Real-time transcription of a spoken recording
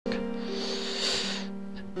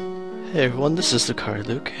Hey everyone, this is the Car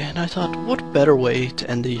Luke, and I thought, what better way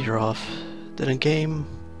to end the year off than a game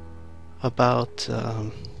about,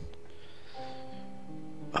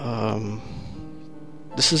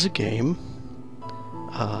 this is a game,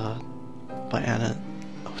 by Anna,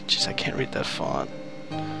 oh jeez, I can't read that font,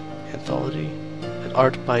 Anthology,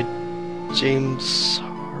 art by James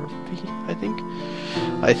Harvey,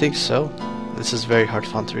 I think so. This is very hard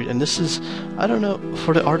font to read, and this is, I don't know,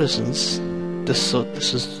 for the artisans, this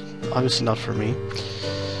is obviously not for me.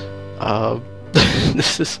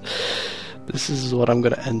 This is what I'm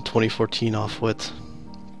gonna end 2014 off with.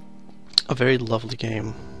 A very lovely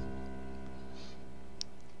game.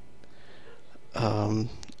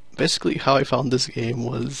 Basically how I found this game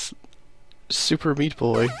was Super Meat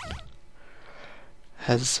Boy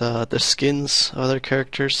has the skins of other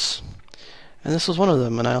characters, and this was one of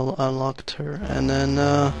them, and I unlocked her, and then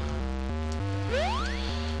now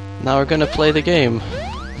we're gonna play the game.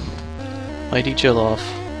 Mighty Jill-Off.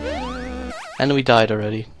 And we died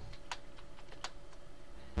already.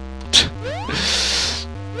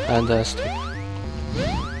 Fantastic.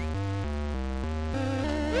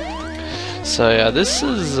 So yeah, this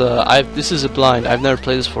is a blind. I've never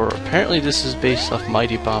played this before. Apparently this is based off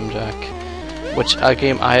Mighty Bomb Jack, which a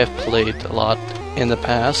game I have played a lot in the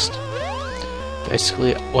past.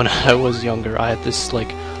 Basically, when I was younger, I had this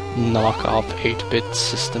like knockoff 8-bit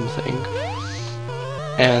system thing,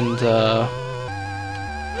 and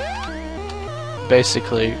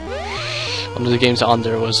basically one of the games on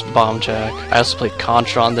there was Bomb Jack. I also played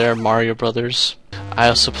Contra on there, Mario Brothers. I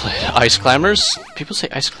also played Ice Climbers. People say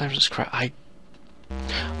Ice Climbers is crap.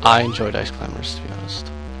 I enjoyed Ice Climbers, to be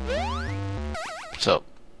honest.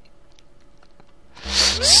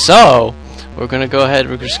 So we're gonna go ahead.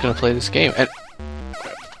 We're just gonna play this game. And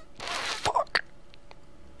fuck,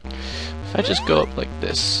 if I just go up like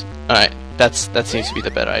this. All right, that seems to be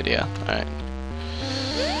the better idea. All right.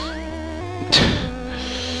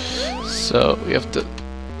 So we have to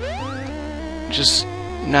just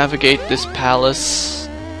navigate this palace.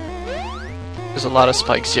 There's a lot of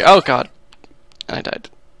spikes here. Oh god! And I died.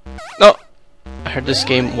 No! I heard this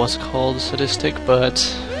game was called Sadistic, but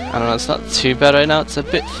I don't know, it's not too bad right now. It's a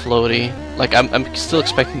bit floaty. Like, I'm still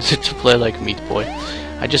expecting to play like Meat Boy.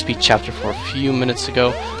 I just beat chapter 4 a few minutes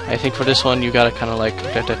ago. I think for this one you gotta kinda like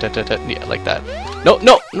yeah, like that. No!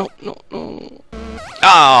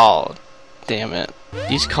 Oh! Damn it.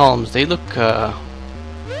 These columns, they look,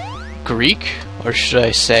 Greek? Or should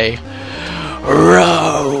I say,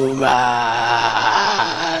 Roman?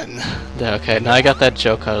 Okay, now I got that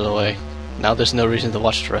joke out of the way. Now there's no reason to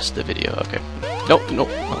watch the rest of the video. Okay. No.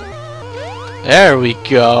 There we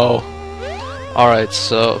go. Alright,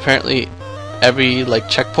 so apparently every, like,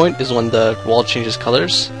 checkpoint is when the wall changes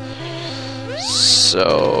colors.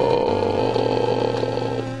 So...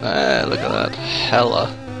 look at that. Hella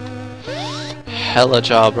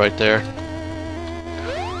job right there.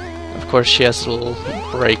 Of course, she has little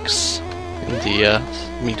breaks in the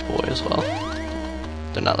Meat Boy as well.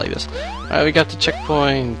 They're not like this. Alright, we got the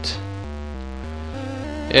checkpoint.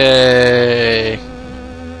 Yay!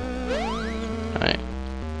 Alright.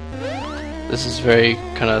 This is very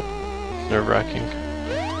kind of nerve-wracking.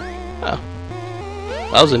 Oh.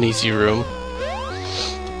 That was an easy room.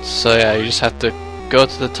 So yeah, you just have to go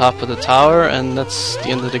to the top of the tower, and that's the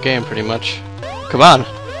end of the game, pretty much. Come on!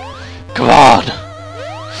 Come on!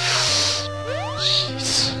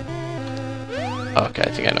 Jeez. Okay, I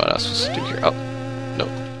think I know what I was supposed to do here. Oh.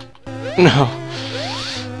 No.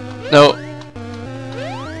 No.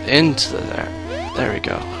 Into there. There we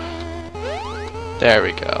go. There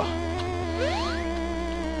we go.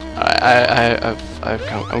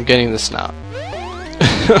 I'm getting this now.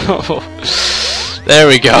 There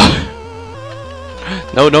we go.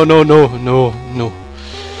 No.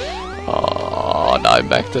 Oh, now I'm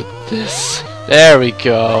back to this. There we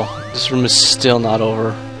go. This room is still not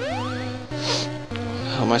over.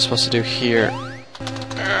 How am I supposed to do here?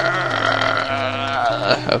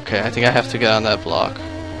 Okay, I think I have to get on that block.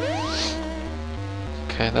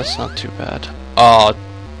 Okay, that's not too bad. Oh,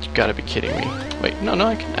 you gotta be kidding me. Wait, no,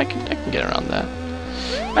 I can get around that.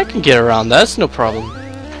 I can get around that, that's no problem.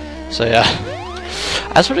 So yeah.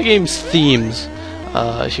 As for the game's themes,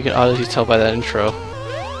 if you can obviously tell by that intro,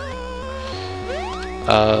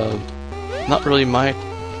 not really my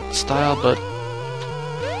style, but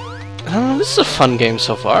I don't know, this is a fun game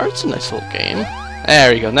so far. It's a nice little game.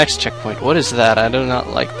 There we go, next checkpoint. What is that? I do not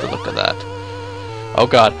like the look of that. Oh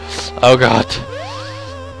god. Oh god.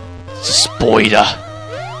 It's a spider.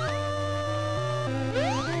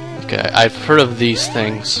 Okay, I've heard of these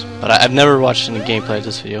things, but I've never watched any gameplay of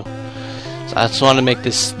this video. So I just want to make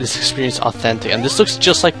this experience authentic. And this looks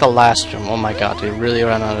just like the last room. Oh my god, they really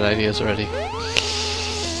ran out of ideas already.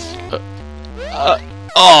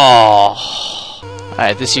 Oh!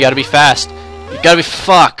 Alright, this you gotta be fast. You gotta be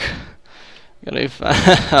fuck! You gotta be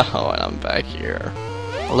oh, and I'm back here.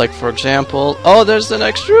 Like, for example... Oh, there's the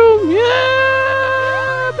next room!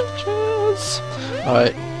 Yeah! Bitches!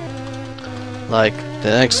 Alright. Like, the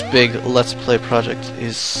next big Let's Play project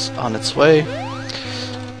is on its way.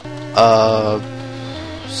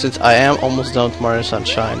 Since I am almost done with Mario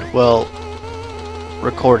Sunshine, well,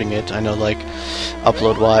 recording it, I know, like,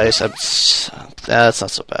 upload-wise, that's not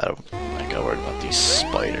so bad. I got worried about these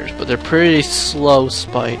spiders, but they're pretty slow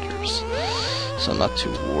spiders, so I'm not too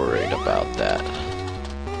worried about that.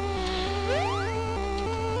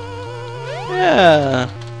 Yeah.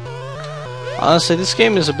 Honestly, this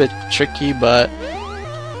game is a bit tricky, but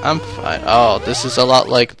I'm fine. Oh, this is a lot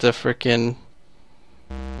like the frickin'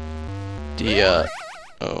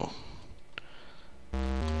 oh.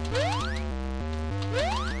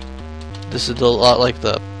 This is a lot like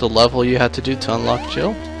the level you had to do to unlock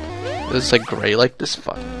Jill. It's like gray like this.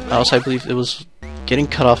 Fuck. Also, I believe it was getting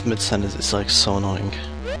cut off mid-sentence. It's like so annoying.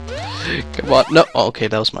 Come on. No. Oh, okay,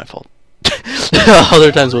 that was my fault.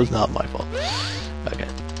 Other times it was not my fault. Okay.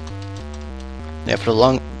 Yeah, for the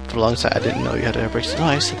long time I didn't know you had air brakes. No,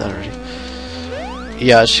 I said that already.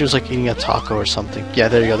 Yeah, she was like eating a taco or something. Yeah,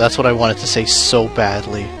 there you go. That's what I wanted to say so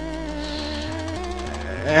badly.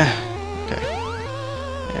 Okay.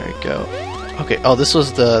 There we go. Okay. Oh, this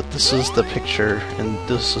was the picture, and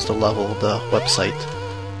this was the level, the website,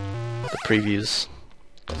 the previews.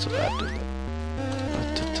 That's what I did.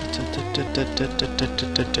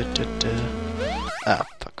 Ah,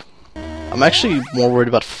 fuck. I'm actually more worried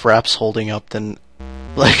about Fraps holding up than,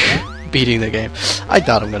 like, beating the game. I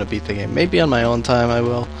doubt I'm gonna beat the game. Maybe on my own time I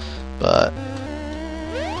will, but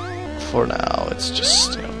for now it's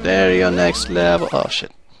just, you know, there you go, next level. Oh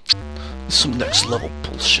shit. Some next level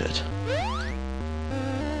bullshit.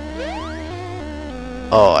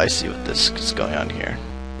 Oh, I see what this is going on here.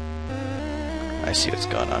 I see what's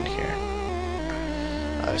going on here.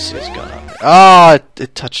 I see what's going on here. Oh,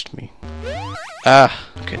 it touched me. Ah,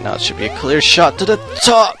 okay, now it should be a clear shot to the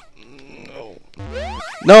top.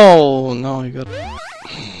 No, no, you got. Oh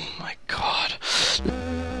my god.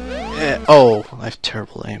 Oh, I have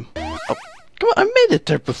terrible aim. Oh, come on, I made it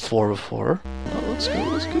there before. Oh, let's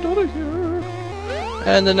get out of here.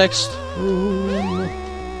 And the next room.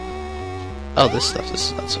 Oh, this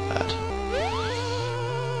is not so bad.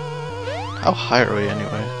 How high are we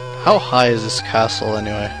anyway? How high is this castle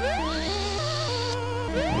anyway?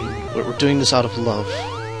 We're doing this out of love,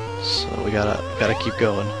 so we gotta keep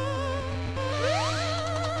going.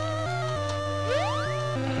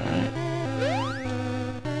 Alright.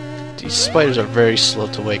 These spiders are very slow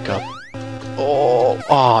to wake up.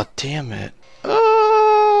 Oh, damn it.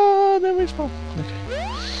 Oh, then we fall. Okay.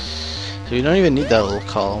 So you don't even need that little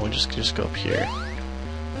column. We just go up here.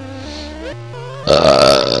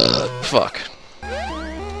 Fuck.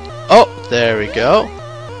 Oh, there we go.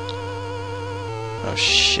 Oh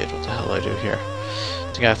shit, what the hell do I do here? I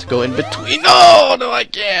think I have to go in between. No, I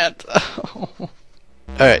can't.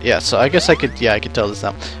 Alright, yeah, so I guess I could tell this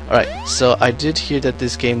now. Alright, so I did hear that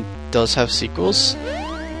this game does have sequels.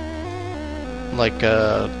 Like, 2,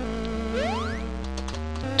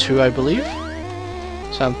 I believe.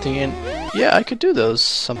 So I'm thinking, yeah, I could do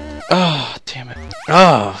those. Oh, damn it.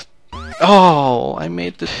 Oh, I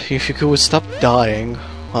made the. If you could stop dying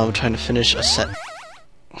while I'm trying to finish a set.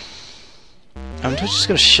 I'm just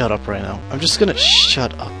gonna shut up right now. I'm just gonna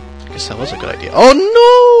shut up. I guess that was a good idea. Oh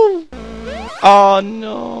no! Oh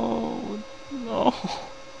no! No!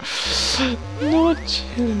 No,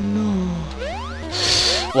 Jill, no.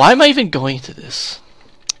 Why am I even going to this?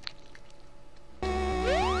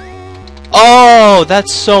 Oh,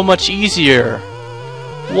 that's so much easier.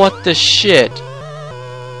 What the shit?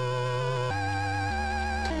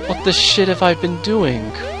 What the shit have I been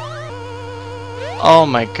doing? Oh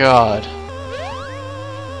my god.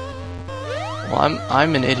 Well,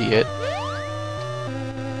 I'm an idiot.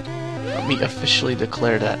 Let me officially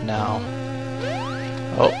declare that now.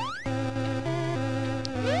 Oh.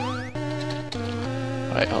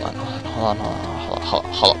 Alright, hold on.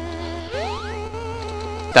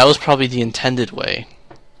 That was probably the intended way.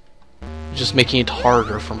 Just making it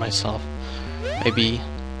harder for myself. Maybe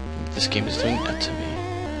this game is doing that to me.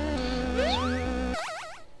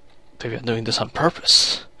 Maybe I'm doing this on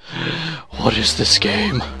purpose. What is this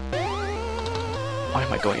game? Why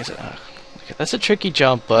am I going into that? Okay, that's a tricky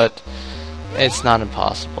jump, but it's not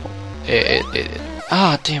impossible.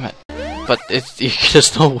 Ah, damn it. But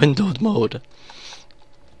there's no windowed mode.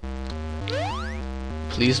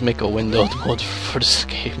 please make a windowed mode for this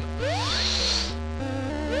game.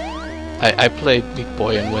 I played Meat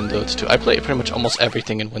Boy in windowed too. I play pretty much almost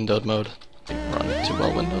everything in windowed mode. They run too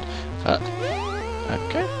well windowed.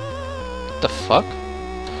 Okay. The fuck?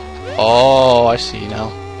 Oh, I see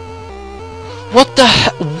now. What the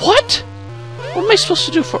heck? What? What am I supposed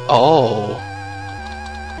to do for? Oh.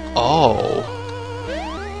 Oh.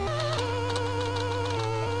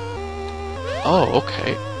 Oh,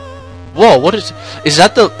 okay. Whoa, what is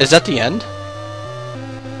that the end?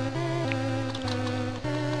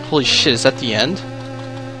 Holy shit, is that the end?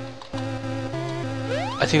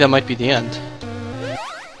 I think that might be the end.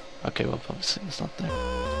 Okay, well, obviously it's not there.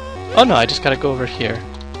 Oh no, I just gotta go over here.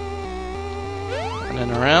 And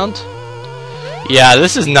then around. Yeah,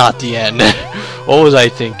 this is not the end. What was I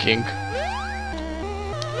thinking?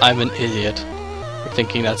 I'm an idiot for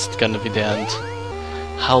thinking that's gonna be the end.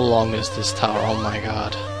 How long is this tower? Oh my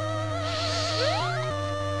god.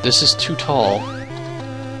 This is too tall.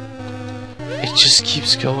 It just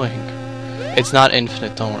keeps going. It's not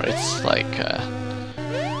infinite, don't worry. It's like,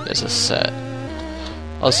 there's a set.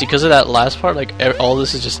 Oh, see, because of that last part, like, all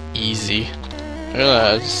this is just easy.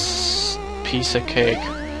 It's piece of cake.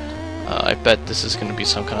 I bet this is gonna be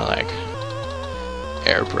some kind of, like,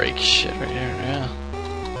 air brake shit right here, yeah.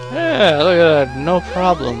 Yeah, look at that, no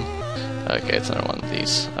problem. Okay, it's another one of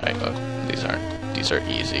these. Alright, oh, these are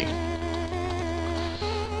easy.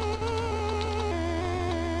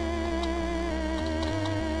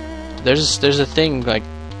 There's a thing, like,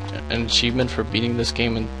 an achievement for beating this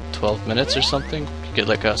game in 12 minutes or something. You get,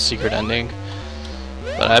 like, a secret ending.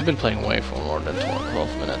 But I've been playing way for more than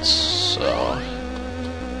 12 minutes, so...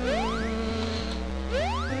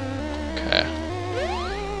 Okay.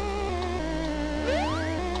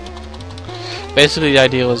 Basically, the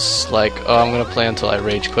idea was, like, oh, I'm gonna play until I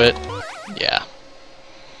rage quit. Yeah.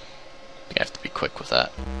 You have to be quick with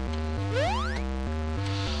that.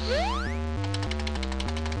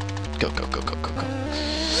 Go, go, go, go, go, go.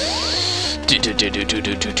 Do, do, do, do, do,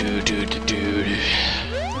 do, do, do, do, do, do.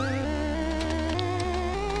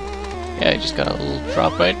 Yeah, you just got a little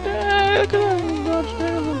drop right there. Look at that little dodge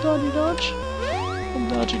there, little dodgy dodge. Little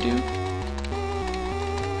dodgy dude.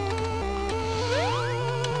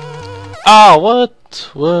 Ah, what?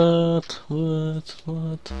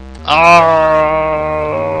 Ah,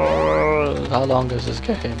 how long is this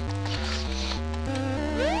game?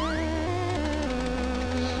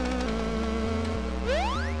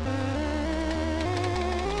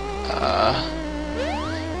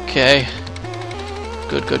 Okay.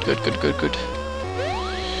 Good, good, good, good, good, good.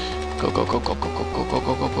 Go, go, go, go, go, go, go, go,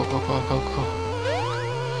 go, go, go, go, go, go, go.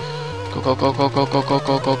 Go, go, go, go, go, go, go,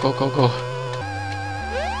 go, go, go, go, go.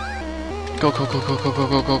 Go, go, go, go, go, go,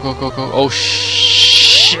 go, go, go, go, go. Oh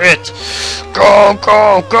shit! Go,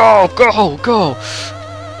 go, go, go, go!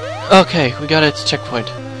 Okay, we got it.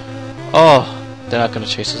 Checkpoint. Oh, they're not gonna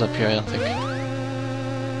chase us up here, I don't think.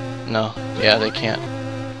 No, yeah, they can't.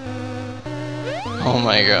 Oh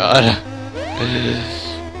my god.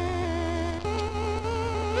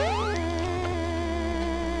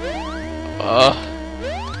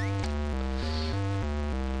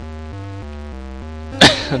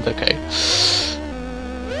 Okay.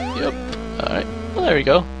 Yep. Alright. Well, there we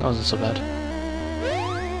go. That wasn't so bad.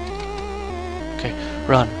 Okay.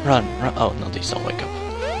 Run, run, run. Oh, no, these don't wake up.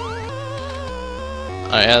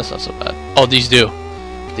 Alright, yeah, that's not so bad. Oh, these do.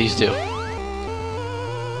 These do.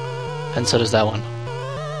 And so does that one.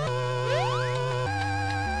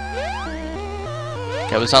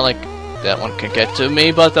 Okay, but it's not like that one can get to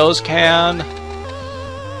me, but those can.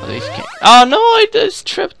 Oh, these can't. Oh no, I just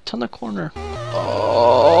tripped on the corner.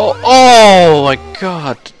 Oh, oh my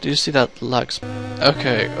god. Do you see that lag?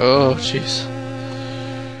 Okay, oh jeez.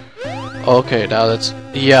 Okay, now that's...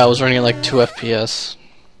 Yeah, I was running at like 2 FPS.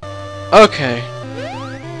 Okay.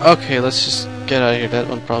 Okay, let's just get out of here. That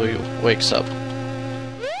one probably wakes up.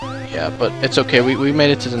 Yeah, but it's okay. We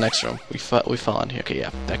made it to the next room. We fell on here. Okay,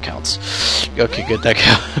 yeah, that counts. Okay, good. That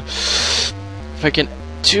counts. Freaking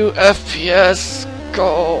 2 FPS.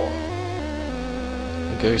 Go.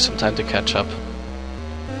 I'll give you some time to catch up.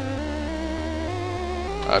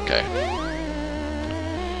 Okay.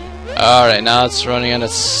 All right, now it's running at a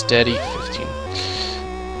steady 15.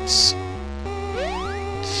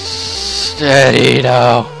 Steady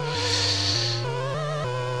now.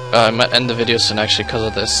 I might end the video soon actually because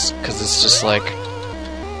of this, because it's just like,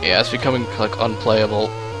 yeah, it's becoming like unplayable.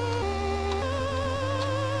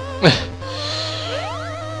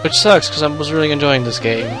 Which sucks because I was really enjoying this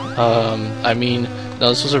game. I mean, no,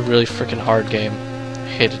 this was a really freaking hard game.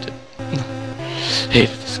 Hated it.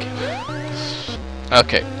 Hated this game.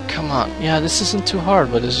 Okay, come on. Yeah, this isn't too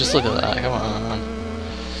hard, but it's just look at that. Come on.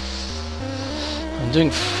 I'm doing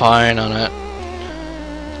fine on it.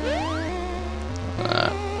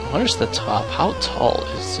 Where's the top? How tall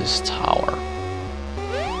is this tower?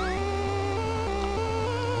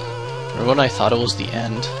 Remember when I thought it was the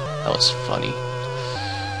end? That was funny.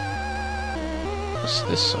 What's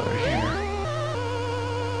this over here?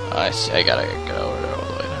 I see, I gotta get over there all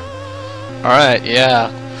the way there. Alright, yeah.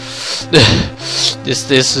 This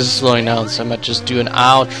is slowing down, so I might just do an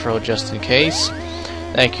outro just in case.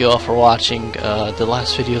 Thank you all for watching the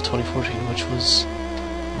last video 2014, which was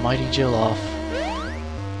Mighty Jill-Off.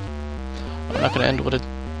 I'm not gonna end with a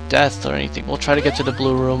death or anything. We'll try to get to the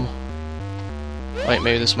blue room. Wait,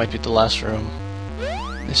 maybe this might be the last room.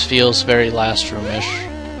 This feels very last room-ish.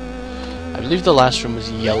 I believe the last room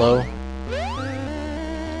is yellow.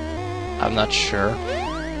 I'm not sure.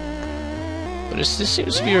 But this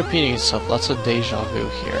seems to be repeating itself. Lots of deja vu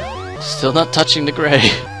here. Still not touching the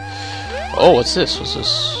gray. Oh, what's this? What's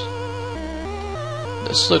this?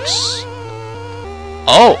 This looks...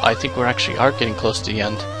 Oh, I think we actually are getting close to the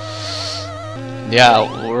end. Yeah,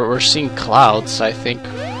 we're seeing clouds, I think.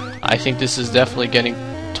 I think this is definitely getting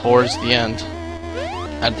towards the end.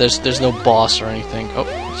 And there's no boss or anything. Oh,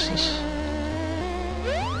 what's this?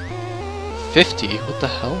 50? What the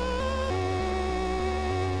hell?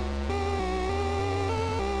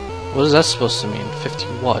 What is that supposed to mean? 50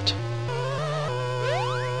 what?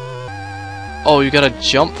 Oh, you gotta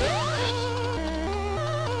jump.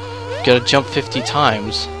 You gotta jump 50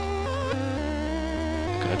 times.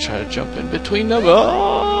 I'm gonna try to jump in between them.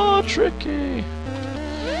 Oh, tricky.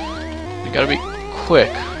 You gotta be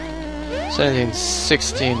quick. 17,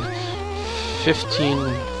 16,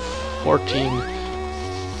 15, 14,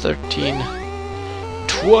 13,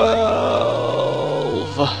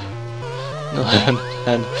 12, 11,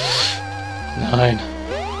 10, 9,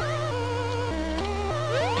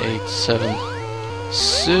 8, 7,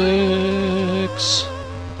 6,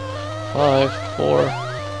 5, 4,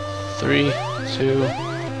 3, 2,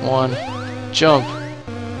 1, jump.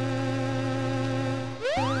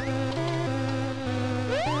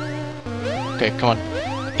 Okay, come on.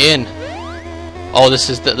 In. Oh, this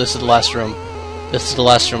is the last room. This is the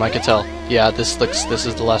last room, I can tell. Yeah, this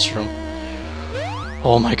is the last room.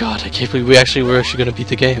 Oh my god, I can't believe we're actually gonna beat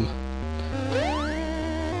the game.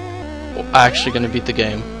 We're actually gonna beat the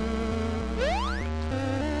game.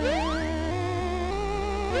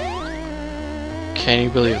 Can you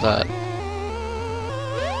believe that?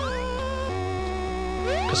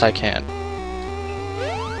 Because I can't.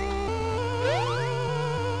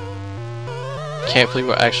 Can't believe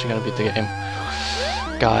we're actually gonna beat the game.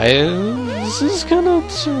 Guys, this is kinda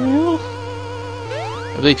surreal.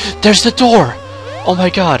 I believe there's the door! Oh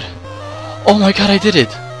my god! Oh my god, I did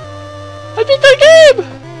it! I beat the game!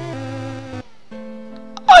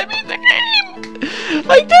 I beat the game!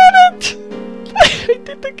 I did it! I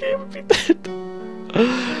did the game, I beat it!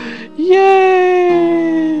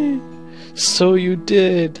 Yay! So you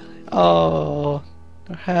did. Oh,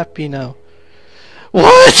 I'm happy now.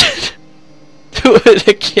 What? Do it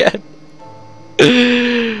again.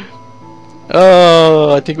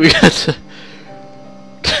 Oh, I think we got to...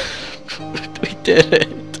 We did it.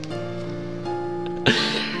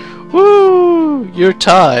 Woo! Your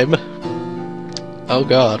time. Oh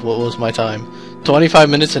god, what was my time? 25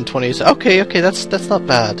 minutes and 28 seconds. Okay, that's not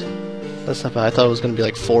bad. That's not bad. I thought it was gonna be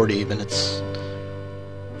like 40 minutes.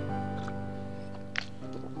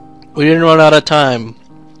 We didn't run out of time.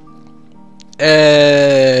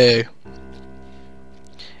 Hey!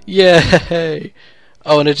 Yay!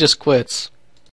 Oh, and it just quits.